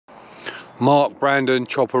Mark Brandon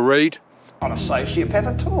Chopper Read. Not a sociopath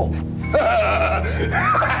at all.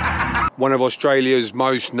 One of Australia's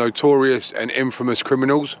most notorious and infamous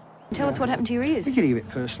criminals. Tell us what happened to your ears. You're getting a bit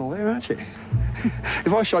personal there, aren't you?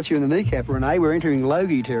 If I shot you in the kneecap, Renee, we're entering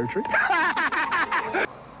Legg territory.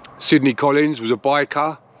 Sidney Collins was a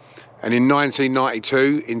biker, and in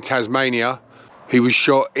 1992 in Tasmania, he was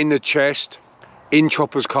shot in the chest in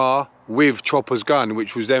Chopper's car with Chopper's gun,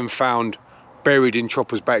 which was then found buried in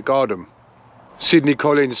Chopper's back garden. Sidney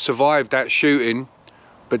Collins survived that shooting,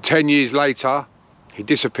 but 10 years later, he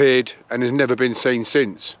disappeared and has never been seen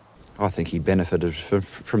since. I think he benefited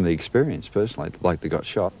from the experience, personally, like they got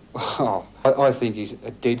shot. Oh, I think he's a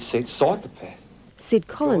dead-set psychopath. Sid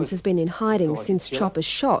Collins has been in hiding since Chopper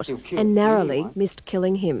shot and narrowly missed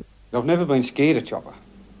killing him. I've never been scared of Chopper.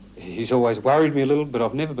 He's always worried me a little, but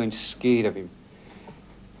I've never been scared of him.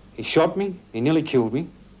 He shot me, he nearly killed me.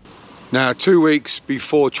 Now, 2 weeks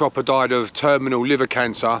before Chopper died of terminal liver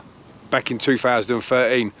cancer, back in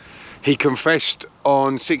 2013, he confessed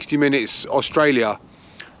on 60 Minutes Australia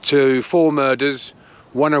to 4 murders,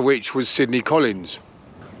 one of which was Sidney Collins.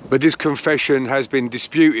 But this confession has been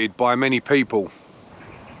disputed by many people.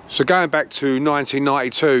 So going back to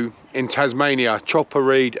 1992 in Tasmania, Chopper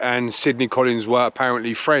Read and Sidney Collins were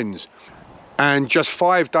apparently friends. And just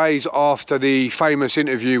 5 days after the famous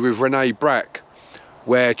interview with Renee Brack,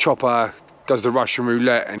 where Chopper does the Russian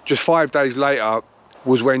roulette, and just 5 days later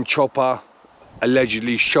was when Chopper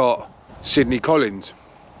allegedly shot Sidney Collins.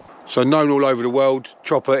 So known all over the world,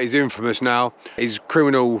 Chopper is infamous now. His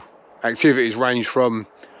criminal activities range from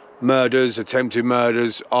murders, attempted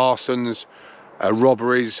murders, arsons,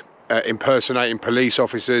 robberies, impersonating police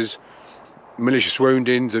officers, malicious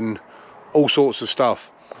woundings and all sorts of stuff.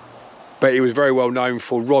 But he was very well known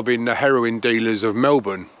for robbing the heroin dealers of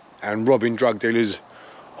Melbourne and robbing drug dealers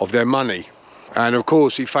of their money. And of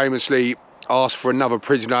course he famously asked for another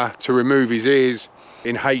prisoner to remove his ears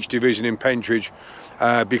in H Division in Pentridge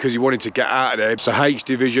because he wanted to get out of there. So H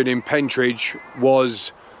Division in Pentridge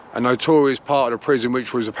was a notorious part of the prison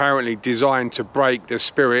which was apparently designed to break the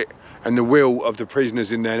spirit and the will of the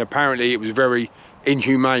prisoners in there, and apparently it was very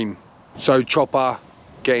inhumane. So Chopper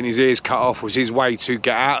getting his ears cut off was his way to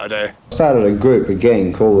get out of there. I started a group, a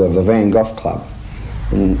gang called the Van Gogh Club,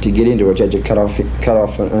 and to get into it you had to cut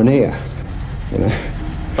off an ear, you know.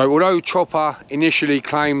 So although Chopper initially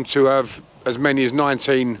claimed to have as many as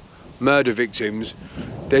 19 murder victims,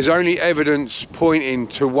 there's only evidence pointing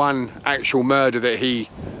to one actual murder that he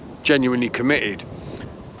genuinely committed,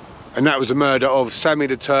 and that was the murder of Sammy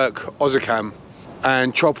the Turk Ozakam.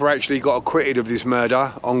 And Chopper actually got acquitted of this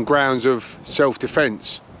murder on grounds of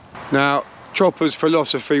self-defense. Now, Chopper's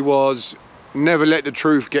philosophy was never let the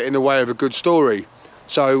truth get in the way of a good story.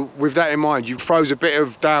 So with that in mind, you throws a bit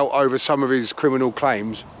of doubt over some of his criminal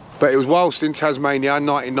claims. But it was whilst in Tasmania in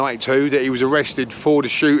 1992 that he was arrested for the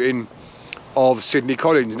shooting of Sidney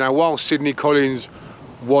Collins. Now, whilst Sidney Collins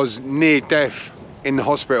was near death in the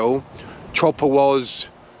hospital, Chopper was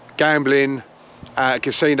gambling at a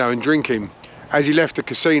casino and drinking. As he left the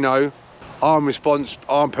casino, armed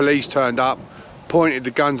police turned up, pointed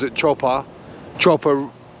the guns at Chopper. Chopper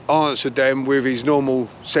answered them with his normal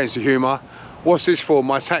sense of humour. "What's this for?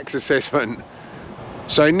 My tax assessment."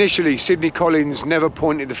 So initially, Sidney Collins never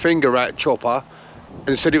pointed the finger at Chopper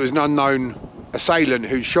and said it was an unknown assailant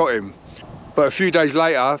who shot him. But a few days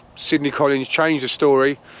later, Sidney Collins changed the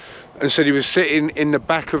story and said he was sitting in the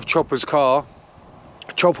back of Chopper's car.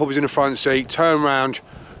 Chopper was in the front seat, turned around,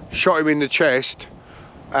 shot him in the chest,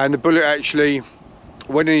 and the bullet actually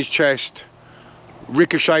went in his chest,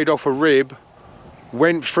 ricocheted off a rib,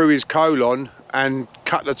 went through his colon and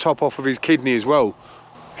cut the top off of his kidney as well.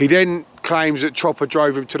 He then claims that Chopper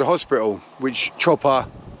drove him to the hospital, which Chopper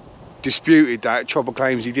disputed that. Chopper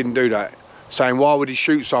claims he didn't do that, saying why would he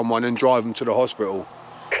shoot someone and drive them to the hospital?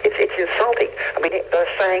 It's insulting. I mean, they're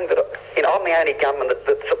saying that, you know, I'm the only gunman that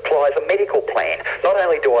supplies a medical plan. Not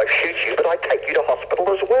only do I shoot you, but I take you to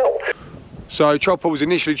hospital as well. So Chopper was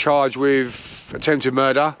initially charged with attempted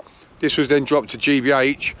murder. This was then dropped to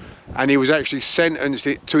GBH, and he was actually sentenced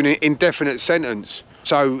to an indefinite sentence.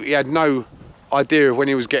 So he had no idea of when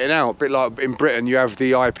he was getting out. A bit like in Britain, you have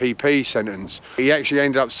the IPP sentence. He actually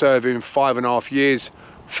ended up serving 5.5 years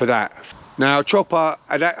for that. Now, Chopper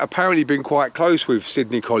had apparently been quite close with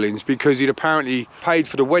Sidney Collins because he'd apparently paid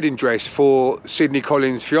for the wedding dress for Sidney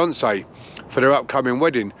Collins' fiancée for their upcoming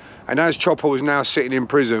wedding. And as Chopper was now sitting in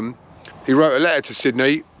prison, he wrote a letter to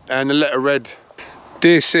Sidney, and the letter read,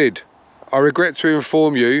 "Dear Sid, I regret to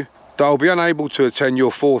inform you that I'll be unable to attend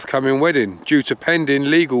your forthcoming wedding due to pending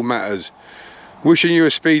legal matters. Wishing you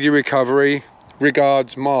a speedy recovery.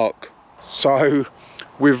 Regards, Mark." So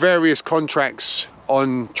With various contracts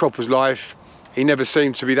on Chopper's life, he never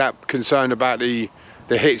seemed to be that concerned about the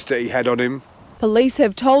hits that he had on him. Police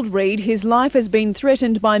have told Reid his life has been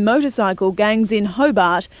threatened by motorcycle gangs in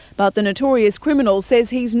Hobart, but the notorious criminal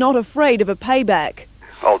says he's not afraid of a payback.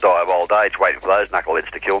 I'll die of old age waiting for those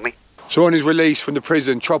knuckleheads to kill me. So on his release from the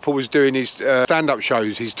prison, Chopper was doing his stand-up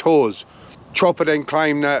shows, his tours. Chopper then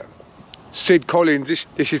claimed that Sid Collins,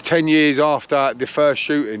 this is 10 years after the first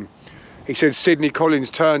shooting, he said Sidney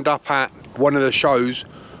Collins turned up at one of the shows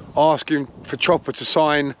asking for Chopper to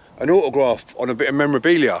sign an autograph on a bit of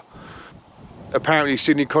memorabilia. Apparently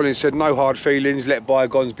Sidney Collins said no hard feelings, let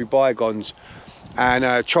bygones be bygones,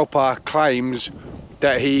 and Chopper claims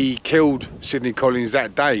that he killed Sidney Collins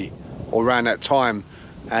that day or around that time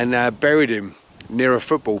and buried him near a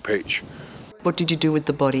football pitch. What did you do with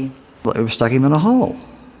the body? We stuck him in a hole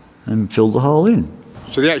and filled the hole in.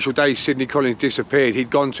 So the actual day Sidney Collins disappeared, he'd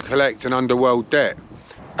gone to collect an underworld debt,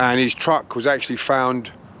 and his truck was actually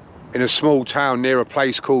found in a small town near a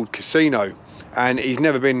place called Casino, and he's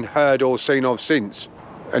never been heard or seen of since.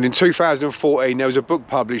 And in 2014 there was a book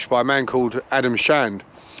published by a man called Adam Shand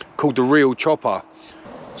called The Real Chopper.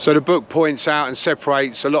 So the book points out and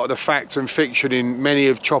separates a lot of the fact and fiction in many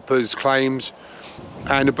of Chopper's claims,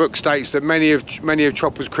 and the book states that many of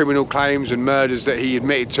Chopper's criminal claims and murders that he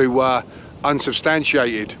admitted to were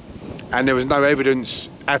unsubstantiated, and there was no evidence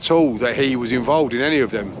at all that he was involved in any of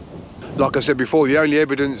them. Like I said before, the only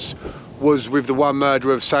evidence was with the one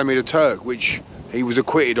murder of Sammy the Turk, which he was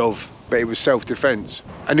acquitted of, but it was self-defense.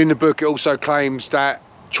 And in the book it also claims that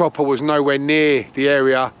Chopper was nowhere near the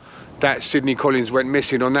area that Sidney Collins went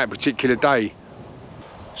missing on that particular day.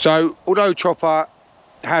 So although Chopper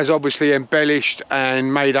has obviously embellished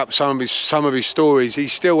and made up some of his stories, he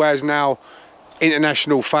still has now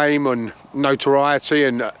international fame and notoriety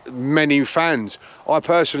and many fans. I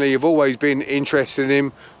personally have always been interested in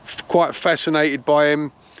him, quite fascinated by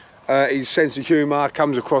him. His sense of humour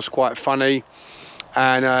comes across quite funny,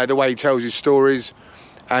 and the way he tells his stories.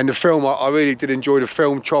 And the film, I really did enjoy the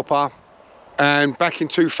film Chopper. And back in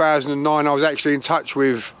 2009 I was actually in touch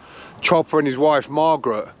with Chopper and his wife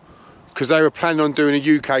Margaret, because they were planning on doing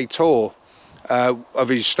a UK tour of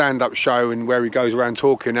his stand-up show and where he goes around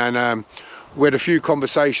talking, and we had a few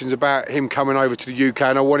conversations about him coming over to the UK,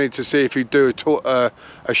 and I wanted to see if he'd do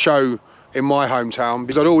a show in my hometown,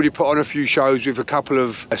 because I'd already put on a few shows with a couple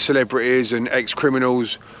of celebrities and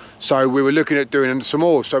ex-criminals, so we were looking at doing some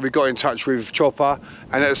more. So we got in touch with Chopper,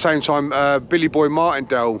 and at the same time Billy Boy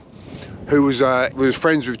Martindale, who was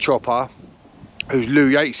friends with Chopper, who's Lou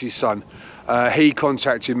Yates' son, he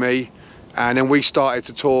contacted me, and then we started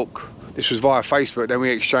to talk. This was via Facebook, then we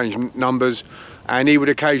exchanged numbers, and he would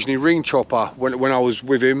occasionally ring Chopper when I was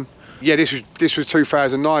with him. Yeah, this was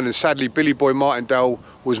 2009, and sadly Billy Boy Martindale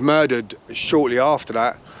was murdered shortly after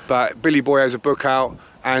that. But Billy Boy has a book out,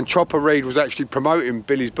 and Chopper Reid was actually promoting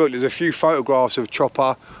Billy's book. There's a few photographs of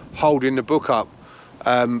Chopper holding the book up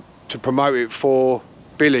to promote it for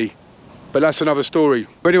Billy. But that's another story.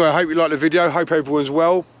 But anyway, I hope you liked the video, hope everyone's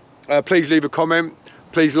well. Please leave a comment,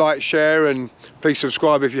 please like, share, and please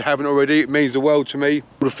subscribe if you haven't already. It means the world to me,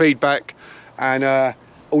 all the feedback and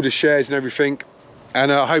all the shares and everything. And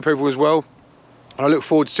I hope everyone's well, and I look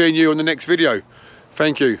forward to seeing you on the next video.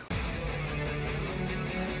 Thank you.